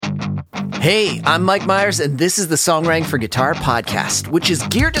Hey, I'm Mike Myers, and this is the Songwriting for Guitar podcast, which is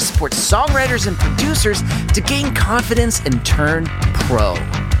geared to support songwriters and producers to gain confidence and turn pro.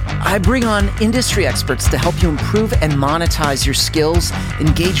 I bring on industry experts to help you improve and monetize your skills,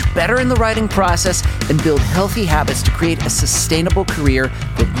 engage better in the writing process, and build healthy habits to create a sustainable career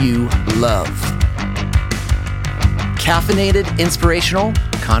that you love. Caffeinated, inspirational,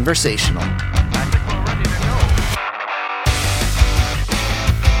 conversational.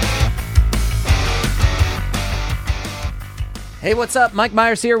 Hey, what's up? Mike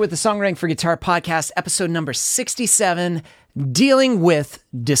Myers here with the Songwriting for Guitar podcast, episode number 67, Dealing with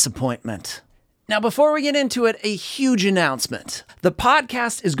Disappointment. Now, before we get into it, a huge announcement. The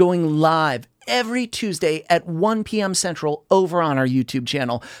podcast is going live every Tuesday at 1 p.m. Central over on our YouTube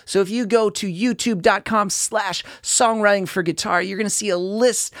channel. So if you go to youtube.com/songwriting for guitar, you're going to see a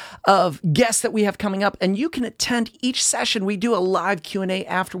list of guests that we have coming up, and you can attend each session. We do a live Q&A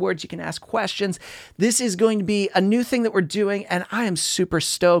afterwards. You can ask questions. This is going to be a new thing that we're doing, and I am super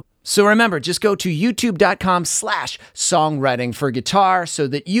stoked. So remember, just go to youtube.com/songwriting for guitar so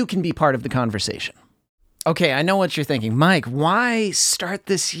that you can be part of the conversation. Okay, I know what you're thinking. Mike, why start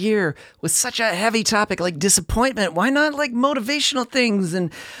this year with such a heavy topic like disappointment? Why not like motivational things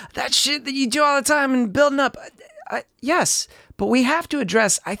and that shit that you do all the time and building up? Yes, but we have to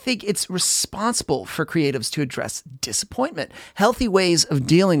address, I think it's responsible for creatives to address disappointment, healthy ways of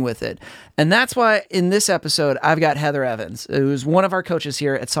dealing with it. And that's why in this episode, I've got Heather Evans, who's one of our coaches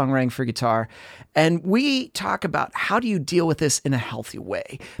here at Songwriting for Guitar. And we talk about how do you deal with this in a healthy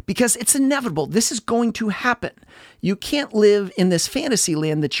way? Because it's inevitable. This is going to happen. You can't live in this fantasy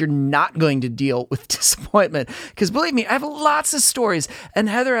land that you're not going to deal with disappointment. Because believe me, I have lots of stories and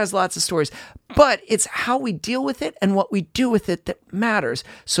Heather has lots of stories, but it's how we deal with it and what we do with it that matters.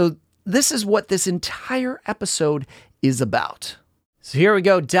 So this is what this entire episode is about. So here we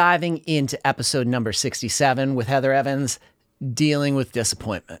go, diving into episode number 67 with Heather Evans, Dealing with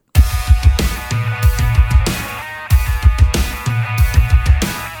Disappointment.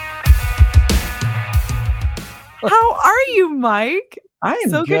 How are you, Mike? I am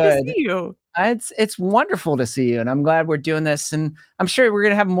so good to see you. It's wonderful to see you, and I'm glad we're doing this. And I'm sure we're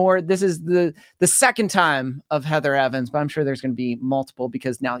going to have more. This is the second time of Heather Evans, but I'm sure there's going to be multiple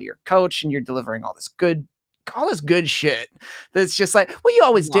because now you're a coach and you're delivering all this good shit. That's just like, well, you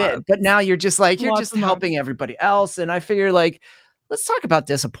always did, but now you're just like you're just helping everybody else. And I figure like, let's talk about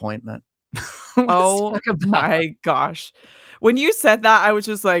disappointment. Oh my gosh, when you said that, I was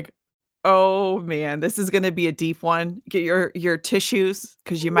just like, oh man, this is going to be a deep one. Get your tissues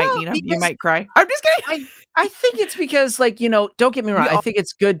because you might need them. You might cry. I'm just kidding. I think it's because like, don't get me wrong. I think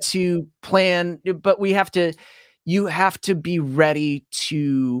it's good to plan, but you have to be ready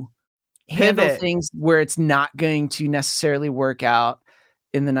to handle things where it's not going to necessarily work out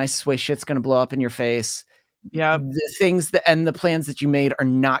in the nicest way. Shit's going to blow up in your face. Yeah. The things and the plans that you made are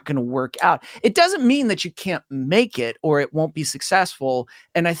not going to work out. It doesn't mean that you can't make it or it won't be successful.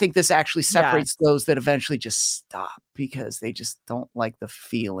 And I think this actually separates those that eventually just stop because they just don't like the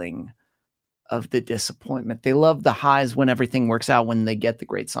feeling of the disappointment. They love the highs when everything works out, when they get the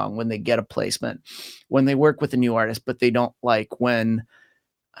great song, when they get a placement, when they work with a new artist, but they don't like when,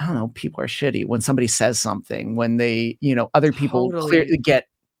 I don't know, people are shitty, when somebody says something, when they, other people clearly get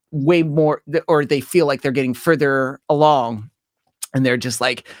way more, or they feel like they're getting further along and they're just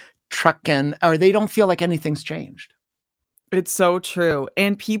like trucking, or they don't feel like anything's changed. It's so true.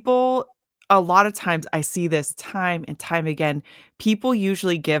 And people, a lot of times I see this time and time again, people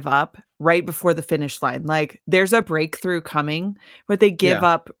usually give up right before the finish line. Like there's a breakthrough coming, but they give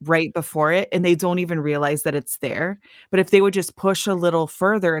up right before it and they don't even realize that it's there. But if they would just push a little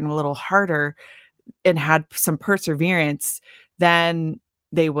further and a little harder and had some perseverance, then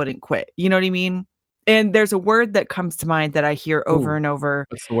they wouldn't quit. You know what I mean? And there's a word that comes to mind that I hear over and over.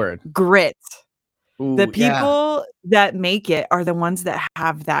 What's the word? Grit. The people that make it are the ones that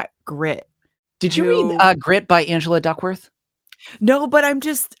have that grit. Did you read Grit by Angela Duckworth? No, but I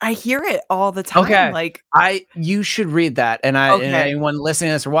hear it all the time. Okay. Like you should read that. And and anyone listening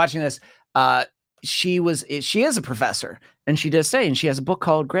to this or watching this, she is a professor and she does say, and she has a book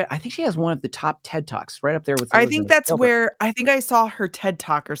called Grit. I think she has one of the top TED Talks right up there with I think that's Gilbert. Where I think I saw her TED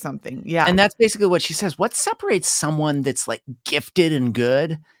Talk or something. Yeah. And that's basically what she says. What separates someone that's like gifted and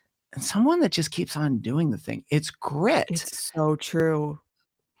good and someone that just keeps on doing the thing? It's grit. It's so true.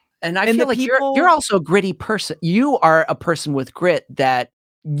 And I feel like you're also a gritty person. You are a person with grit that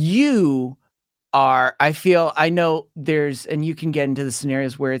you are, I know there's, and you can get into the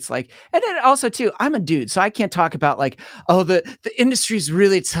scenarios where it's like, and then also too, I'm a dude, so I can't talk about like, oh, the industry's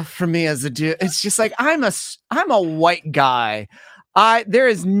really tough for me as a dude. It's just like, I'm a white guy. There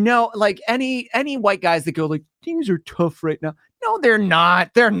is no like any white guys that go like things are tough right now. No, they're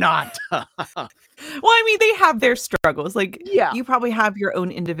not. They're not. Well, I mean, they have their struggles. Like, Yeah. you probably have your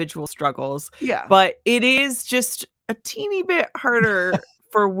own individual struggles, Yeah. but it is just a teeny bit harder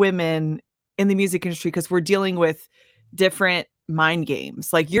for women in the music industry because we're dealing with different mind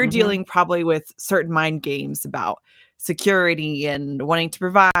games. Like, you're Mhm. dealing probably with certain mind games about security and wanting to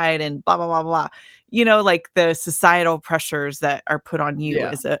provide and blah, blah, blah, blah. You know, like the societal pressures that are put on you Yeah.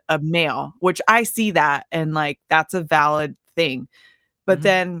 as a male, which I see that and like that's a valid thing. But Mhm.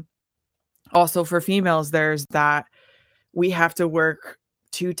 then also for females, there's that we have to work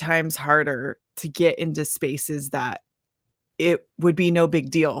 2 times harder to get into spaces that it would be no big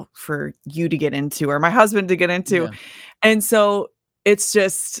deal for you to get into or my husband to get into. Yeah. And so it's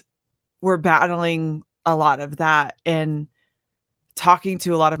just we're battling a lot of that and talking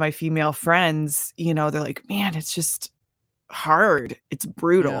to a lot of my female friends, you know, they're like, "Man, it's just hard. It's Yeah.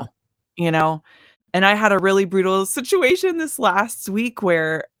 brutal." You know? And I had a really brutal situation this last week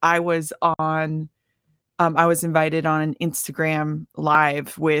where I was invited on an Instagram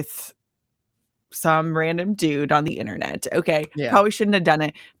live with some random dude on the internet. Okay, Yeah. probably shouldn't have done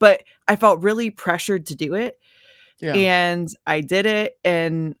it, but I felt really pressured to do it. Yeah. And I did it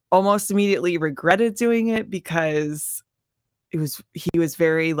and almost immediately regretted doing it because he was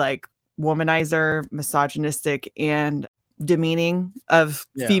very like womanizer, misogynistic, and demeaning of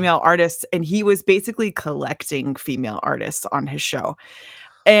Yeah. female artists. And he was basically collecting female artists on his show.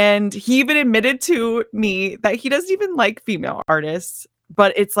 And he even admitted to me that he doesn't even like female artists,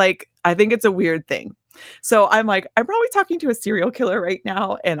 but it's like, I think it's a weird thing. So I'm like, I'm probably talking to a serial killer right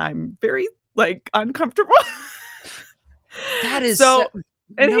now, and I'm very like uncomfortable. That is So,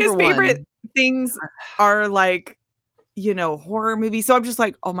 and his number favorite one. things are like, you know, horror movies. So I'm just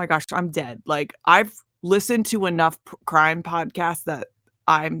like, oh my gosh, I'm dead. Like I've listened to enough crime podcasts that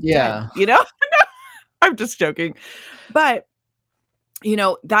I'm dead, Yeah. you know? I'm just joking. But you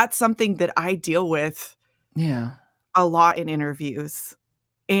know, that's something that I deal with Yeah. a lot in interviews.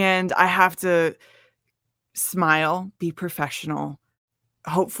 And I have to smile, be professional,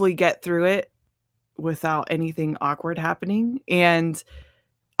 hopefully get through it without anything awkward happening. And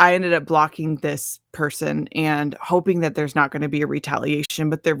I ended up blocking this person and hoping that there's not going to be a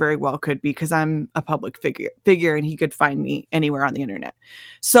retaliation, but there very well could be because I'm a public figure and he could find me anywhere on the internet.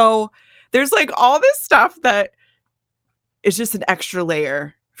 So there's like all this stuff that is just an extra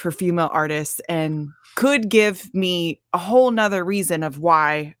layer for female artists and could give me a whole nother reason of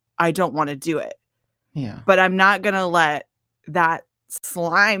why I don't want to do it. Yeah. But I'm not going to let that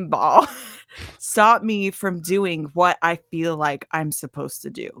slime ball stop me from doing what I feel like I'm supposed to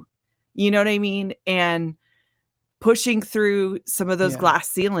do. You know what I mean? And pushing through some of those Yeah. glass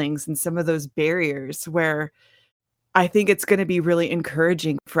ceilings and some of those barriers where I think it's going to be really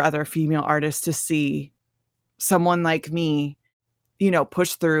encouraging for other female artists to see someone like me, you know,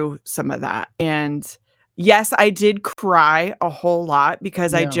 push through some of that. And yes, I did cry a whole lot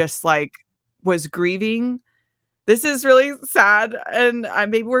because I Yeah. just like was grieving. This is really sad, and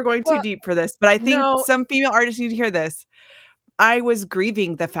maybe we're going too Well, deep for this, but I think no. some female artists need to hear this. I was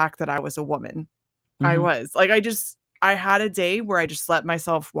grieving the fact that I was a woman. I Mhm. was. Like, I had a day where I just let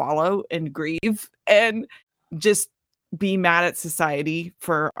myself wallow and grieve and just be mad at society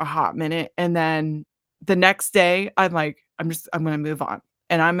for a hot minute, and then the next day, I'm like, I'm gonna move on,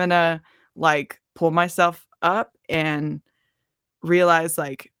 and I'm gonna, like, pull myself up and realize,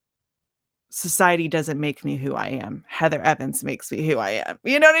 like, society doesn't make me who I am. Heather Evans makes me who I am.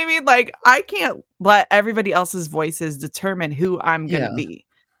 You know what I mean? Like, I can't let everybody else's voices determine who I'm gonna Yeah. be.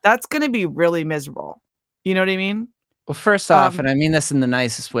 That's gonna be really miserable. You know what I mean? Well, first off, and I mean this in the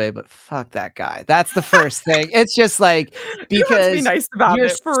nicest way, but fuck that guy. That's the first thing. It's just like You don't have to be because nice about you're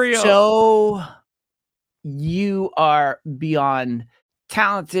it, for real. so you are beyond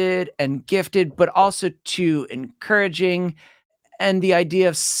talented and gifted, but also too encouraging. And the idea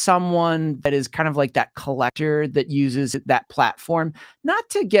of someone that is kind of like that collector that uses that platform, not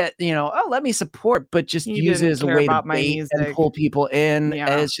to get, oh, let me support, but just He use it didn't as a care way to about my bait and music. pull people in. And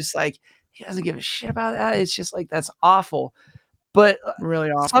Yeah. it's just like, he doesn't give a shit about that. It's just like, that's awful. But Really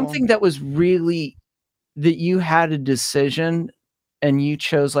awful. something that was really that you had a decision and you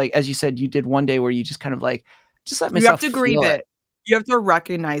chose, like, as you said, you did one day where you just kind of like, just let You have myself to grieve feel it. it. You have to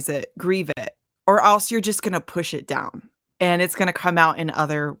recognize it, grieve it, or else you're just gonna push it down, and it's gonna come out in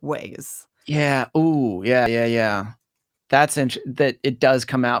other ways. Yeah. Ooh, yeah, yeah, yeah. That's that it does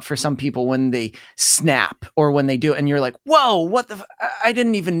come out for some people when they snap or when they do it, and you're like, "Whoa, what the I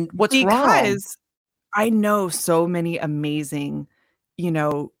didn't even what's wrong?" Because I know so many amazing, you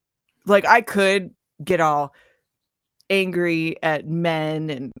know, like, I could get all angry at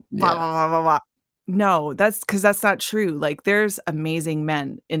men and blah, Yeah. blah, blah, blah, blah. No, that's because that's not true. Like, there's amazing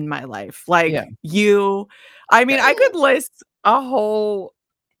men in my life. Yeah. Like, you I mean, I Uh, could list a whole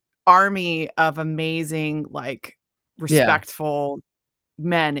army of amazing, like, Yeah. respectful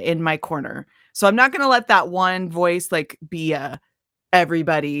men in my corner. So I'm not gonna let that one voice, like, be a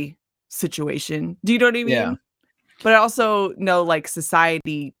everybody situation. Do you know what I Yeah. mean? But I also know, like,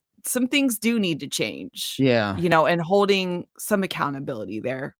 society, some things do need to change, Yeah. and holding some accountability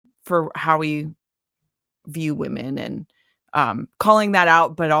there for how we view women and calling that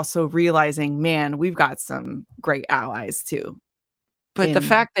out, but also realizing, man, we've got some great allies too But the in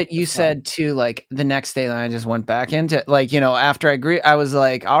fact that the you fight. said too, like, the next day, then I just went back into like, after I agree, I was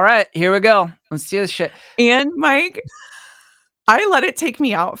like, "All right, here we go. Let's do this shit." And Mike, I let it take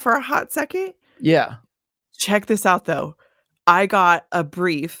me out for a hot second. Yeah. Check this out though. I got a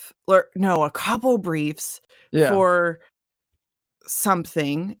brief, or no, a couple briefs Yeah. for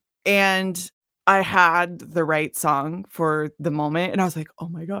something, and I had the right song for the moment, and I was like, "Oh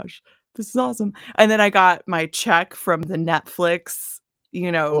my gosh, this is awesome." And then I got my check from the Netflix,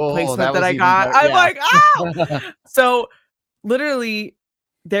 Oh, placement that that was I even got. better. I'm Yeah. like, "Ow!" So, literally,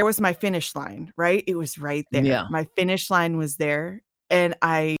 there was my finish line, right? It was right there. Yeah. My finish line was there, and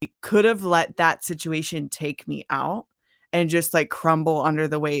I could have let that situation take me out and just, like, crumble under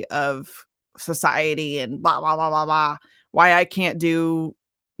the weight of society and blah, blah, blah, blah, blah, why I can't do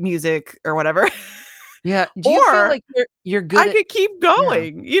music or whatever. Yeah. Do you feel Or like you're good I at could keep yeah.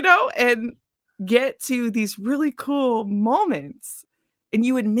 going, and get to these really cool moments, and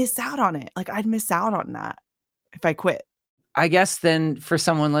you would miss out on it. Like, I'd miss out on that if I quit. I guess then for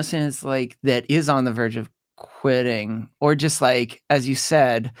someone listening, it's like that is on the verge of quitting or just like, as you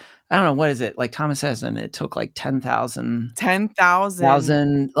said, I don't know, what is it? Like Thomas Edison, it took like 10,000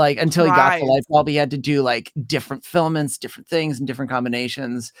 10,000 like until he got the tries. light bulb, he had to do like different filaments, different things, and different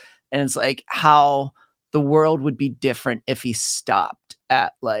combinations. And it's like how the world would be different if he stopped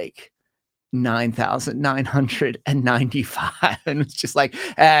at like 9,995 and it's just like,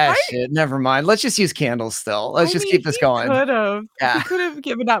 "Ah, Right? shit, never mind. Let's just use candles still. Let's I just mean, keep this going." he Yeah. could've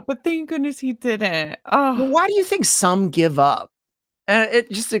given up, but thank goodness he didn't. Well, Oh. why do you think some give up? And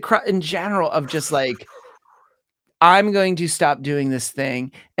it just in general of just like, "I'm going to stop doing this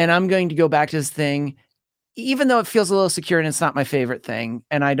thing, and I'm going to go back to this thing, even though it feels a little secure and it's not my favorite thing,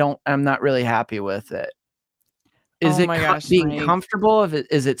 and I'm not really happy with it." Is Oh it my gosh, being Mike. comfortable?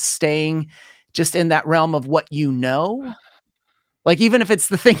 Is it staying just in that realm of what you know? Like, even if it's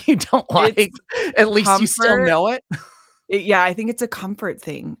the thing you don't It's like, at least you still comfort. know it? Yeah, I think it's a comfort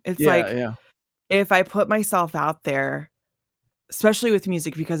thing. It's Yeah, like, yeah, if I put myself out there, especially with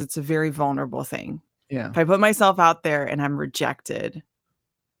music because it's a very vulnerable thing. yeah, If I put myself out there and I'm rejected,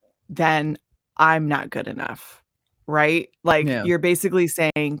 then I'm not good enough, right? Like, yeah, you're basically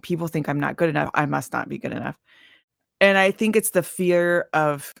saying, "People think I'm not good enough, I must not be good enough." And I think it's the fear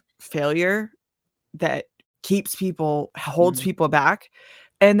of failure that holds mhm. people back.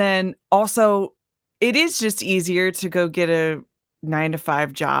 And then also, it is just easier to go get a 9 to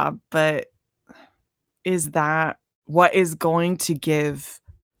 5 job, but is that what is going to give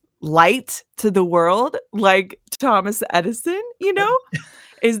light to the world like Thomas Edison, you know?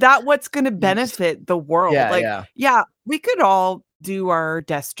 Is that what's gonna You just benefit the world? yeah, Like, yeah, yeah, we could all do our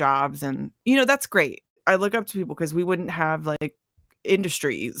desk jobs and, that's great. I look up to people because we wouldn't have, like,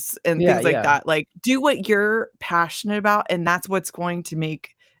 industries and yeah, things like yeah. that. Like, do what you're passionate about, and that's what's going to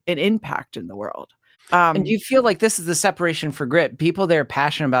make an impact in the world. And do Um, you feel like this is the separation for grit? People that are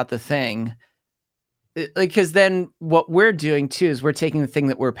passionate about the thing, like, because then what we're doing too is we're taking the thing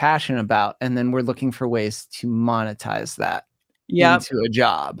that we're passionate about, and then we're looking for ways to monetize that yep, into a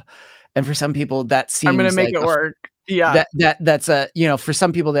job. And for some people, that I'm gonna seems make like it a work. Yeah. that's a for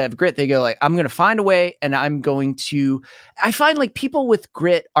some people that have grit, they go like, "I'm gonna find a way, and I'm going to." I find like people with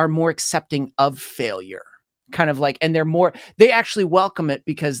grit are more accepting of failure, kind of like, and they actually welcome it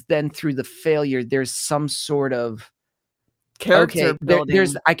because then through the failure, there's some sort of okay, Character there's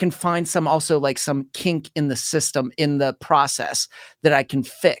building. I can find some also like some kink in the system, in the process that I can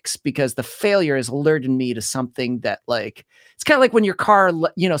fix because the failure has alerted me to something that like it's kind of like when your car,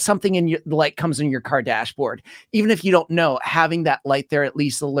 something in your the light comes in your car dashboard. Even if you don't know, having that light there at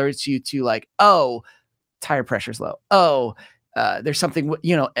least alerts you to like, oh, tire pressure's low. Oh, there's something,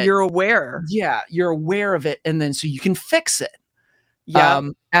 You're aware. yeah, you're aware of it, and then so you can fix it. Yep.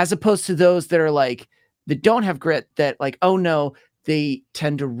 As opposed to those that are like that don't have grit that like, oh no, they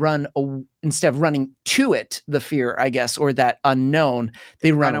tend to instead of running to it, the fear, I guess, or that unknown,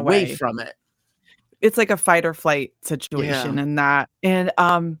 they run Run away away. from it. It's like a fight or flight Yeah. situation in that. And,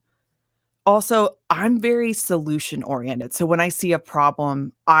 Also, I'm very solution oriented. So when I see a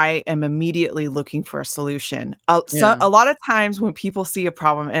problem, I am immediately looking for a solution. Yeah. A lot of times when people see a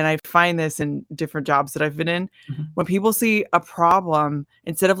problem, and I find this in different jobs that I've been in, Mhm. when people see a problem,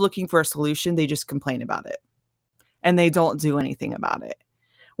 instead of looking for a solution, they just complain about it and they don't do anything about it.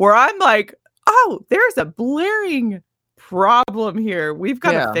 Where I'm like, oh, there's a blaring problem here. We've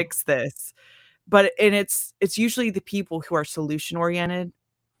got to Yeah. fix this. But and it's usually the people who are solution oriented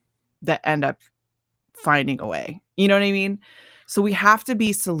that end up finding a way. You know what I mean? So we have to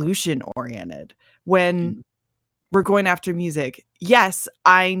be solution oriented when Mhm. we're going after music. Yes,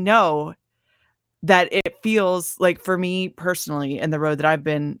 I know that it feels like for me personally and the road that I've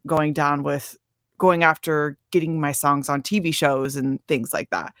been going down with going after getting my songs on TV shows and things like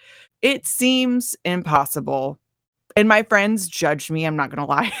that. It seems impossible. And my friends judged me, I'm not gonna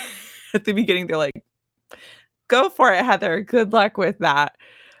lie. At the beginning, they're like, "Go for it, Heather. Good luck with that."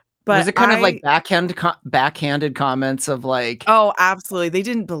 Was But it kind of like backhanded comments of like, oh, absolutely. They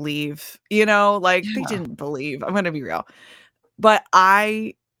didn't believe, like, they yeah. didn't believe. I'm gonna be real. But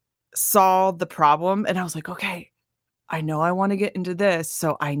I saw the problem and I was like, "Okay, I know I wanna get into this,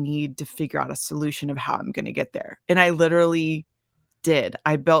 so I need to figure out a solution of how I'm gonna get there." And I literally did.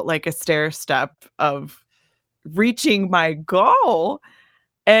 I built, like, a stair step of reaching my goal,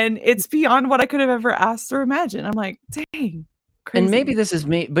 and it's beyond what I could have ever asked or imagined. I'm like, "Dang, And maybe crazy." this is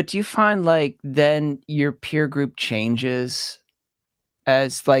me, but do you find like then your peer group changes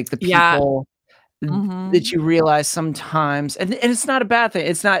as like the Yeah. people that Mhm. you realize sometimes, and it's not a bad thing.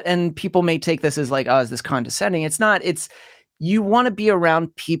 It's not, and people may take this as like, oh, is this condescending? It's not. It's you want to be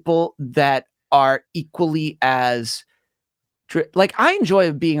around people that are equally as like I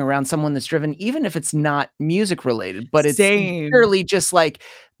enjoy being around someone that's driven, even if it's not music related, but it's Same. purely just like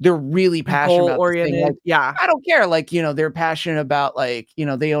they're really passionate Goal about this thing. Like oriented. Yeah. I don't care, like they're passionate about like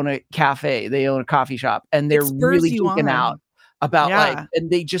they own a cafe, they own a coffee shop, and It they're spurs really you geeking out on. about like, Yeah. and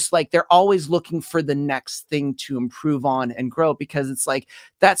they just like they're always looking for the next thing to improve on and grow because it's like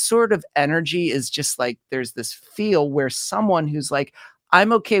that sort of energy is just like there's this feel where someone who's like,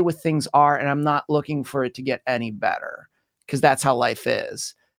 I'm okay with things are, and I'm not looking for it to get any better 'cause that's how life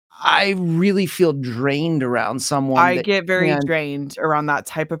is. I really feel drained around someone I that get very can't drained around that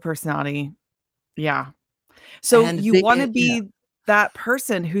type of personality. Yeah. So and you they wanna yeah. be that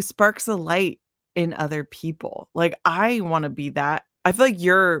person who sparks a light in other people. Like, I wanna be that. I feel like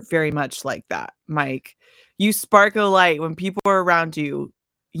you're very much like that, Mike. You spark a light when people are around you.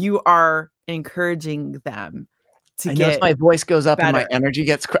 You are encouraging them to I notice get my voice goes up and my better. energy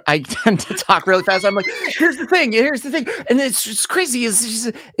gets I tend to talk really fast. I'm like, here's the thing," and it's just crazy.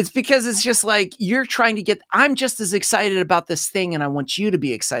 It's because it's just like you're trying to get I'm just as excited about this thing, and I want you to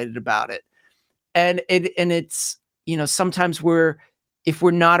be excited about it. And it's sometimes if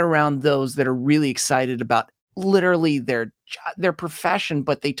we're not around those that are really excited about literally their profession,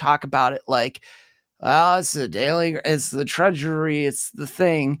 but they talk about it like, "Well, it's the drudgery, it's the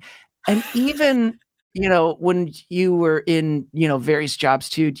thing." And even, when you were in, various jobs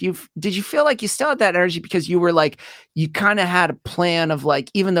too, did you feel like you still had that energy because you were like you kinda had a plan of like,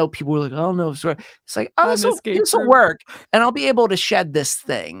 even though people were like, "Oh, no," it's like, "Oh, An escape this'll room. work, and I'll be able to shed this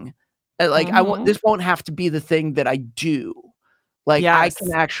thing." Like, I want Mhm. this won't have to be the thing that I do. Like, I can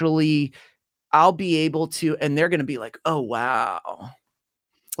Yes. actually I'll be able to and they're gonna be like, "Oh, wow."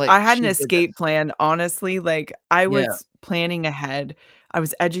 Like, I had an "She did escape this." plan, honestly, like, I Yeah. was planning ahead. I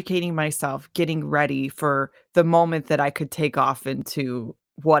was educating myself, getting ready for the moment that I could take off into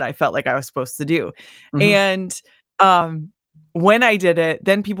what I felt like I was supposed to do, Mhm. and, um, when I did it,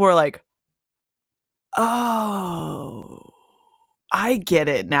 then people were like, "Oh, I get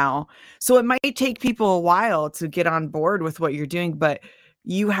it now." So it might take people a while to get on board with what you're doing, but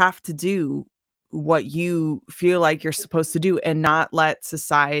you have to do what you feel like you're supposed to do and not let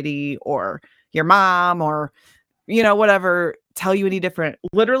society or your mom or, whatever tell you any different.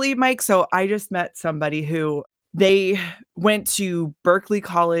 Literally, Mike, so I just met somebody who they went to Berklee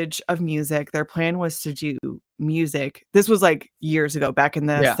College of Music. Their plan was to do music. This was like years ago, back in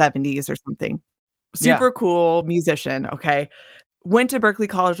the Yeah. 70s or something. Yeah. Super cool musician, okay? Went to Berklee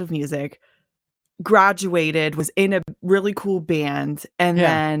College of Music, graduated, was in a really cool band, and Yeah.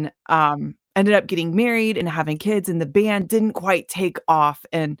 then, ended up getting married and having kids, and the band didn't quite take off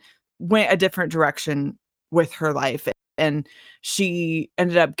and went a different direction with her life, and she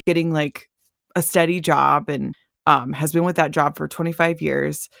ended up getting, like, a steady job and, has been with that job for 25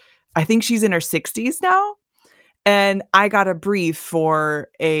 years. I think she's in her 60s now, and I got a brief for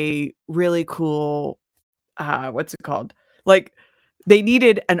a really cool, what's it called? Like, they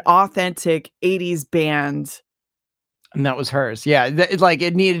needed an authentic '80s band And that was hers. Yeah, like,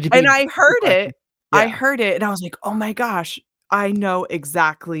 it needed to And be I yeah, heard it, and I was like, "Oh my gosh, I know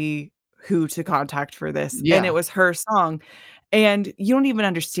exactly who to contact for this," and it yeah, was her song, and you don't even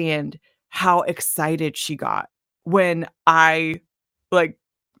understand how excited she got when I, like,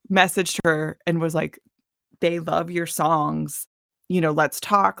 messaged her and was like, "They love your songs, let's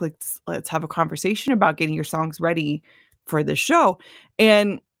talk, let's have a conversation about getting your songs ready for the show,"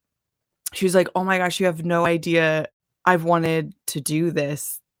 and she was like, "Oh my gosh, you have no idea. I've wanted to do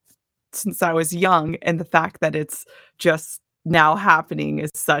this since I was young, and the fact that it's just now happening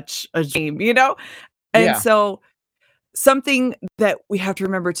is such a shame?" And yeah. so something that we have to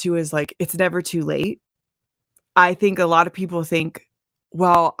remember too is, like, it's never too late. I think a lot of people think,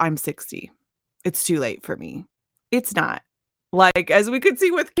 "Well, I'm 60. It's too late for me." It's not. Like, as we could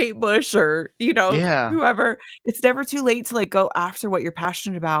see with Kate Bush or, Yeah. whoever, it's never too late to, like, go after what you're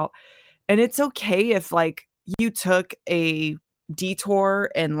passionate about. And it's okay if, like, you took a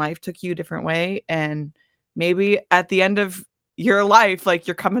detour and life took you a different way, and maybe at the end of your life, like,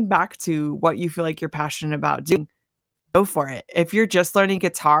 you're coming back to what you feel like you're passionate about doing, go for it. If you're just learning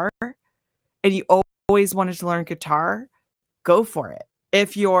guitar and you always wanted to learn guitar, go for it.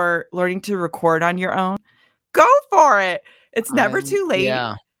 If you're learning to record on your own, go for it. It's never too late,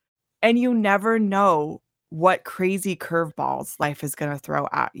 Yeah. and you never know what crazy curveballs life is gonna throw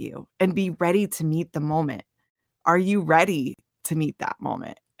at you, and be ready to meet the moment. Are you ready to meet that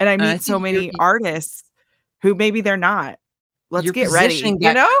moment? And I And I meet so think you're many artists who maybe they're not. Let's you're get ready, positioning you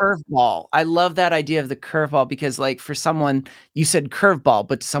that know? curveball. I love that idea of the curveball because, like, for someone you said curveball,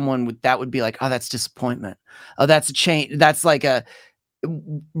 but someone would that would be like, "Oh, that's disappointment. Oh, that's a change." That's like a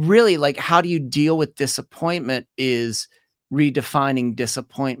really, like, how do you deal with disappointment is redefining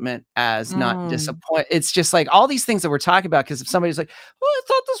disappointment as not Mm. it's just like all these things that we're talking about. Because if somebody's like, "Oh, I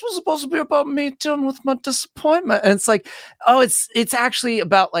thought this was supposed to be about me dealing with my disappointment," and it's like, "Oh, it's actually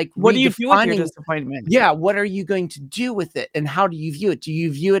about, like, What do you do with your redefining." disappointment? Yeah, what are you going to do with it, and how do you view it? Do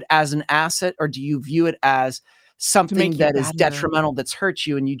you view it as an asset, or do you view it as To something make you that is better. detrimental that's hurt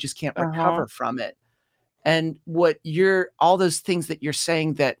you and you just can't Uh-huh. recover from it? And what you're all those things that you're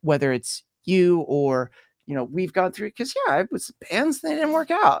saying that whether it's you or, we've gone through because yeah, I was bands, they didn't work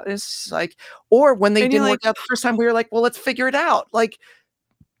out. It's like or when they And you're didn't like, work out the first time, we were like, "Well, let's figure it out." Like,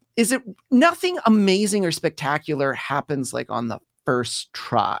 is it nothing amazing or spectacular happens, like, on the first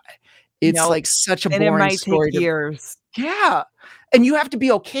try. It's, "Nope," like, such a and it boring might take story to years. yeah, and you have to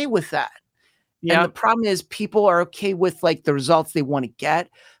be okay with that. And the Yep. problem is people are okay with, like, the results they wanna get,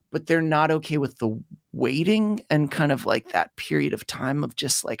 but they're not okay with the waiting and kind of, like, that period of time of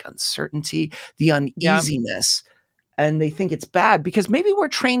just, like, uncertainty, the Yep. uneasiness, and they think it's bad because maybe we're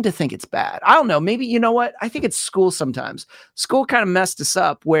trained to think it's bad. I don't know, maybe you know what? I think it's school sometimes. School kinda messed us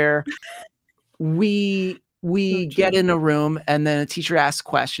up where we So get true. in a room and then a teacher asks a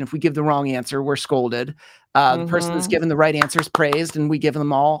question. If we give the wrong answer, we're scolded. The person that's Mhm. given the right answer is praised, and we give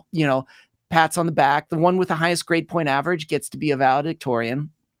them all, pats on the back. The one with the highest grade point average gets to be a valedictorian.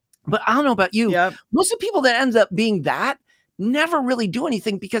 But I don't know about you, Yep. most of the people that ends up being that never really do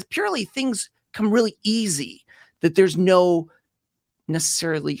anything because purely things come really easy, that there's no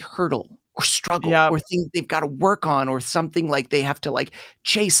necessarily hurdle or struggle Yep. or thing they've gotta work on or something like they have to, like,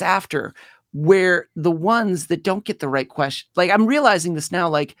 chase after, where the ones that don't get the right question like, I'm realizing this now,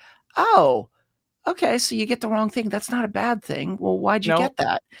 like, "Oh, okay, so you get the wrong thing, that's not a bad thing. Well, why'd you get Nope.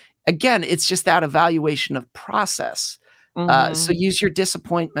 that?" Again, it's just that evaluation of process. So Mhm. use your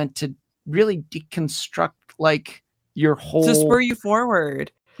disappointment to really deconstruct, like, your To spur whole you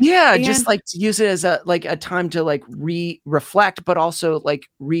forward. yeah, just, And like, to use it as a time to, like, reflect, but also, like,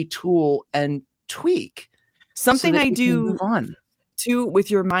 retool and tweak so something that I you can move do on. too with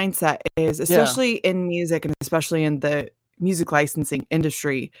your mindset is, Yeah, especially in music and especially in the music licensing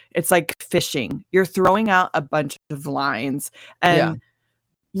industry, it's like fishing. You're throwing out a bunch of lines yeah, and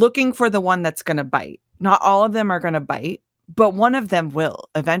looking for the one that's gonna bite. Not all of them are gonna bite, but one of them will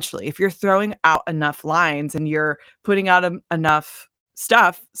eventually. If you're throwing out enough lines and you're putting out enough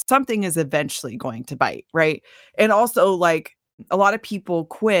stuff, something is eventually going to bite, right? And also, like, a lot of people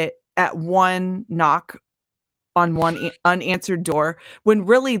quit at one knock on one unanswered door when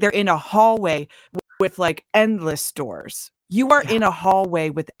really they're in a hallway with, like, endless doors. You are yeah. in a hallway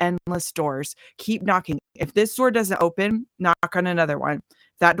with endless doors. Keep knocking. If this door doesn't open, knock on another one.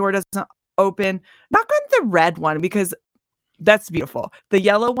 If that door doesn't open, knock on the red one because that's beautiful. The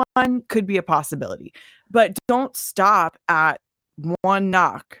yellow one could be a possibility, but don't stop at one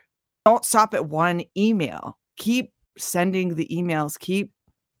knock. Don't stop at one email. Keep sending the emails. Keep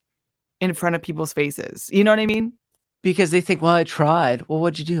in front of people's faces. You know what I mean? Because they think, "Well, I tried." "Well,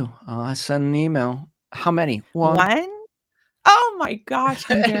 what'd you do?" "Oh, I sent an email." "How many?" "1." One? my gosh,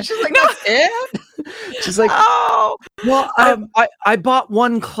 MJ. She's like, No. "That's it?" She's like, Oh, "Well, um, I bought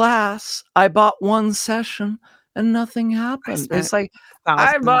one class, I bought one session, and nothing I happened." spent It's like,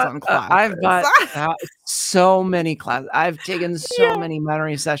 thousands on I've classes. bought so many classes. I've taken so Yeah, many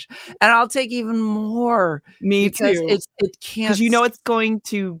memory sessions, and I'll take even more me because too. it 'Cause can't you know it's going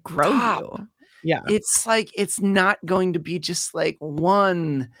to grow stop. you. Yeah. It's like it's not going to be just like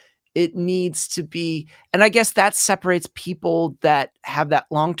one. It needs to be, and I guess that separates people that have that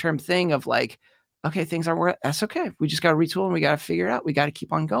long-term thing of like, okay, things aren't work that's okay. We just gotta retool and we gotta figure it out. We gotta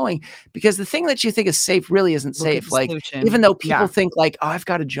keep on going. Because the thing that you think is safe really isn't Look at safe. the Like, even solution. though people Yeah. think like, "Oh, I've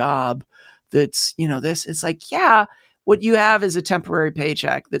got a job that's, this," it's like, yeah, what you have is a temporary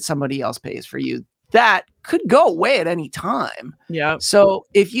paycheck that somebody else pays for you. That could go away at any time. Yep. So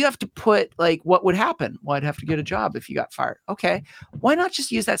if you have to put like what would happen? Well, I'd have to get a job if you got fired. Okay. Why not just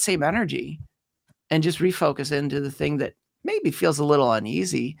use that same energy and just refocus into the thing that maybe feels a little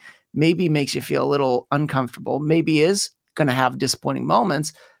uneasy, maybe makes you feel a little uncomfortable, maybe is going to have disappointing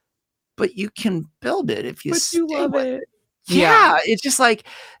moments, but you can build it if you But you stay love with it. it. Yeah. Yeah, it's just like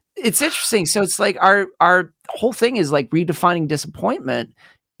it's interesting. So it's like our whole thing is like redefining disappointment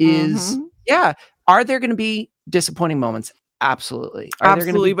is Mhm. yeah, are there going to be disappointing moments? Absolutely. Are there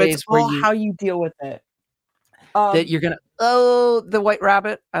going to be Absolutely, but it's days where all you how you deal with it. that Um, you're going to oh, the white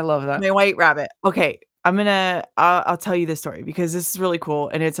rabbit? I love that. my white rabbit. Okay, I'll tell you this story because this is really cool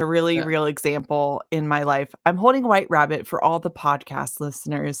and it's a really Yeah. real example in my life. I'm holding a white rabbit for all the podcast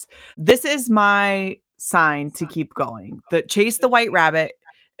listeners. This is my sign to keep going. The chase the white rabbit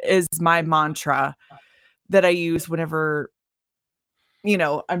is my mantra that I use whenever,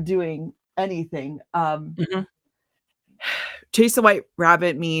 I'm doing anything. Mhm. Chase the white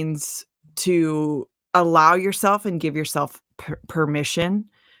rabbit means to allow yourself and give yourself permission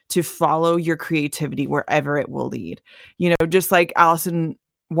to follow your creativity wherever it will lead. Just like Alice in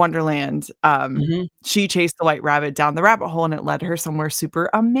Wonderland, Mhm. she chased the white rabbit down the rabbit hole and it led her somewhere super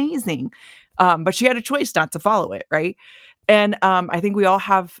amazing. But she had a choice not to follow it, right? And I think we all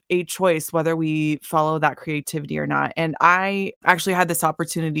have a choice whether we follow that creativity or not. And I actually had this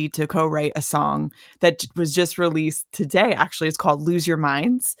opportunity to co-write a song that was just released today. Actually, it's called Lose Your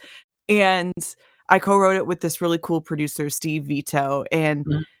Minds. And I co-wrote it with this really cool producer, Steve Vito. And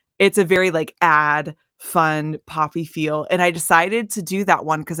Mhm. it's a very like fun, poppy feel. And I decided to do that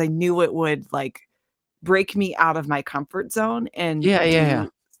one because I knew it would like break me out of my comfort zone and Yeah, yeah, yeah.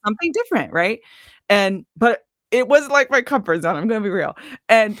 do something different, right? But it was like my comfort zone, I'm gonna be real.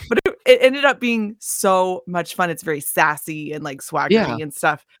 But it ended up being so much fun. It's very sassy and like Yeah. swaggery and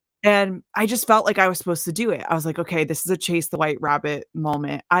stuff. And I just felt like I was supposed to do it. I was like, okay, this is a chase the white rabbit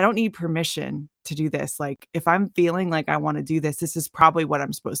moment. I don't need permission to do this. Like, if I'm feeling like I want to do this, this is probably what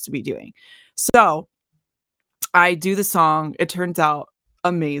I'm supposed to be doing. So I do the song. It turns out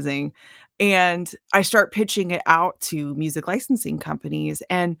amazing. And I start pitching it out to music licensing companies.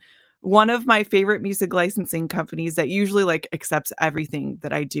 And one of my favorite music licensing companies that usually like accepts everything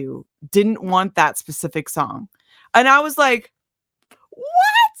that I do didn't want that specific song. And I was like, what?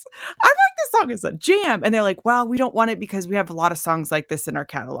 I like this song as a jam. And they're like, well, we don't want it because we have a lot of songs like this in our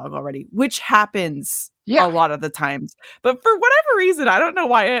catalog already, which happens Yeah. a lot of the times. But for whatever reason, I don't know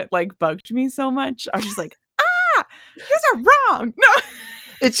why it like bugged me so much. I was just like, you guys are wrong. No,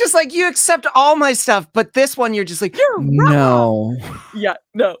 It's just like you accept all my stuff, but this one you're just like, you're wrong. "No." Yeah,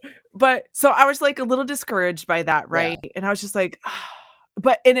 no. But so I was like a little discouraged by that, Yeah. right? And I was just like,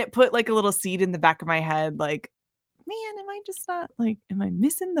 and it put like a little seed in the back of my head, like, man, am I just not like, am I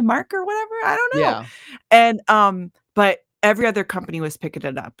missing the mark or whatever? I don't know. Yeah. And but every other company was picking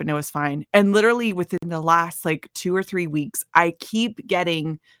it up and it was fine. And literally within the last like 2 or 3 weeks, I keep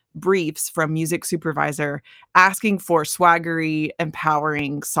getting briefs from music supervisor asking for swaggery,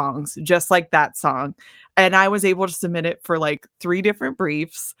 empowering songs, just like that song. And I was able to submit it for like 3 different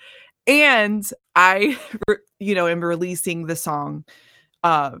briefs. And I, am releasing the song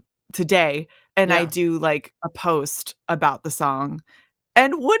uh today and I Yeah. do like a post about the song.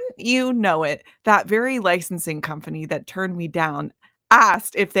 And wouldn't you know it, that very licensing company that turned me down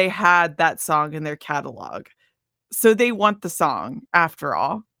asked if they had that song in their catalog. So they want the song after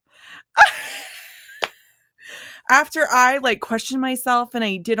all. After I like questioned myself and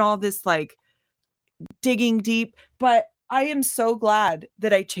I did all this like digging deep, but I am so glad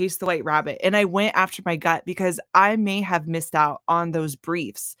that I chased the white rabbit and I went after my gut because I may have missed out on those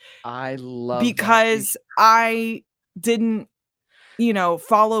briefs I love that. because I didn't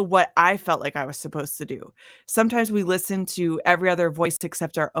follow what I felt like I was supposed to do. Sometimes we listen to every other voice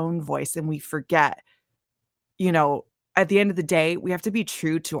except our own voice and we forget, you know, at the end of the day, we have to be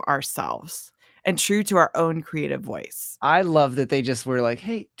true to ourselves. and true to our own creative voice. I love that they just were like,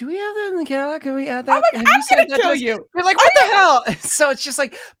 "Hey, do we have that in the catalog? Can we add that?" I'm like, Have I'm you said gonna that to kill us?" you. You're like, "What the hell?" So it's just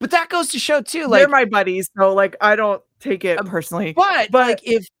like, but that goes to show too, like, They're my buddies, so like I don't take it personally. but like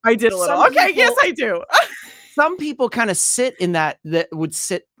if I did a little. some Okay, yes, people- I do. some people kind of sit in that would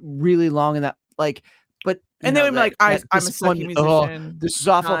sit really long in that, like, but you And they know, would be like, I'm a sucky disappointment, "Oh, musician. this is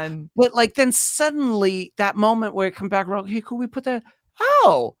awful." Done. But like then suddenly that moment where it come back around, "Hey, could we put that?"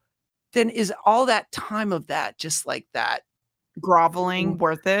 Oh, then is all that time of that just like that Groveling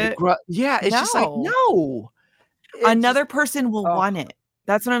worth it? yeah, it's just like, No. no. It Another just- person will oh. want it.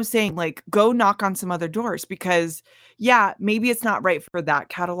 That's what I'm saying. Like, go knock on some other doors because, yeah, maybe it's not right for that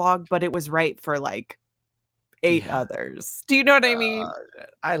catalog, but it was right for like 8 Yeah. others. Do you know what I mean?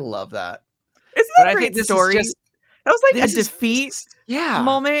 I love that. Isn't But that I a think great this story? is just That was like a this is defeat yeah.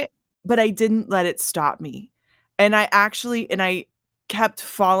 moment, but I didn't let it stop me. And I kept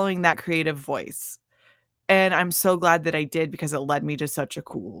following that creative voice. And I'm so glad that I did because it led me to such a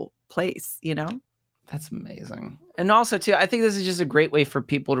cool place, you know? That's amazing. And also too, I think this is just a great way for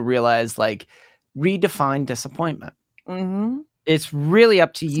people to realize, like, redefine disappointment. Mhm. It's really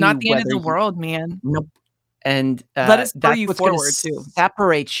up to It's you. not the end of whether the world, man. Nope. And Let us spur that's you what's going forward, to too.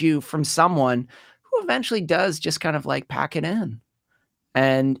 separate you from someone who eventually does just kind of like pack it in.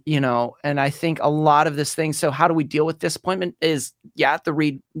 And, you know, and I think a lot of this thing. So how do we deal with disappointment is, yeah, the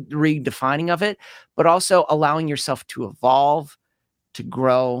redefining of it, but also allowing yourself to evolve, to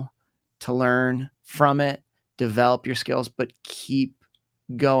grow, to learn from it, develop your skills, but keep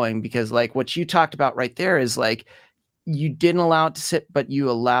going. Because like what you talked about right there is like, you didn't allow it to sit, but you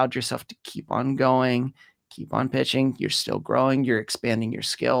allowed yourself to keep on going, keep on pitching. You're still growing. You're expanding your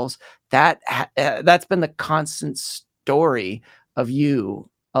skills. That's been the constant story of you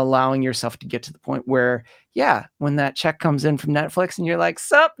allowing yourself to get to the point where, yeah, when that check comes in from Netflix and you're like,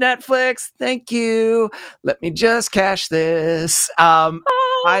 "Sup, Netflix, thank you. Let me just cash this."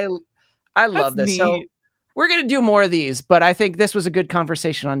 I love this. So neat. we're going to do more of these, but I think this was a good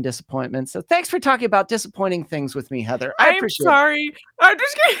conversation on disappointment. So thanks for talking about disappointing things with me, Heather. I I'm appreciate it. sorry. I'm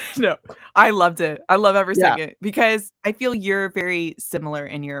just kidding. No, I loved it. I love every Yeah. second because I feel you're very similar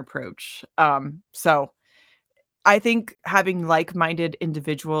in your approach. So I think having like-minded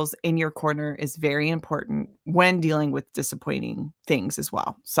individuals in your corner is very important when dealing with disappointing things as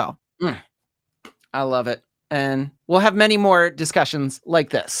well. So I love it. And we'll have many more discussions like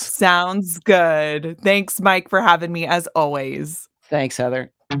this. sounds good. Thanks, Mike, for having me as always. Thanks,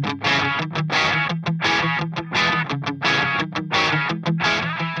 Heather.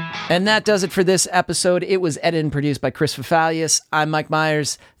 And that does it for this episode. It was edited and produced by Chris Fafalius. I'm Mike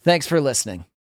Myers. Thanks for listening.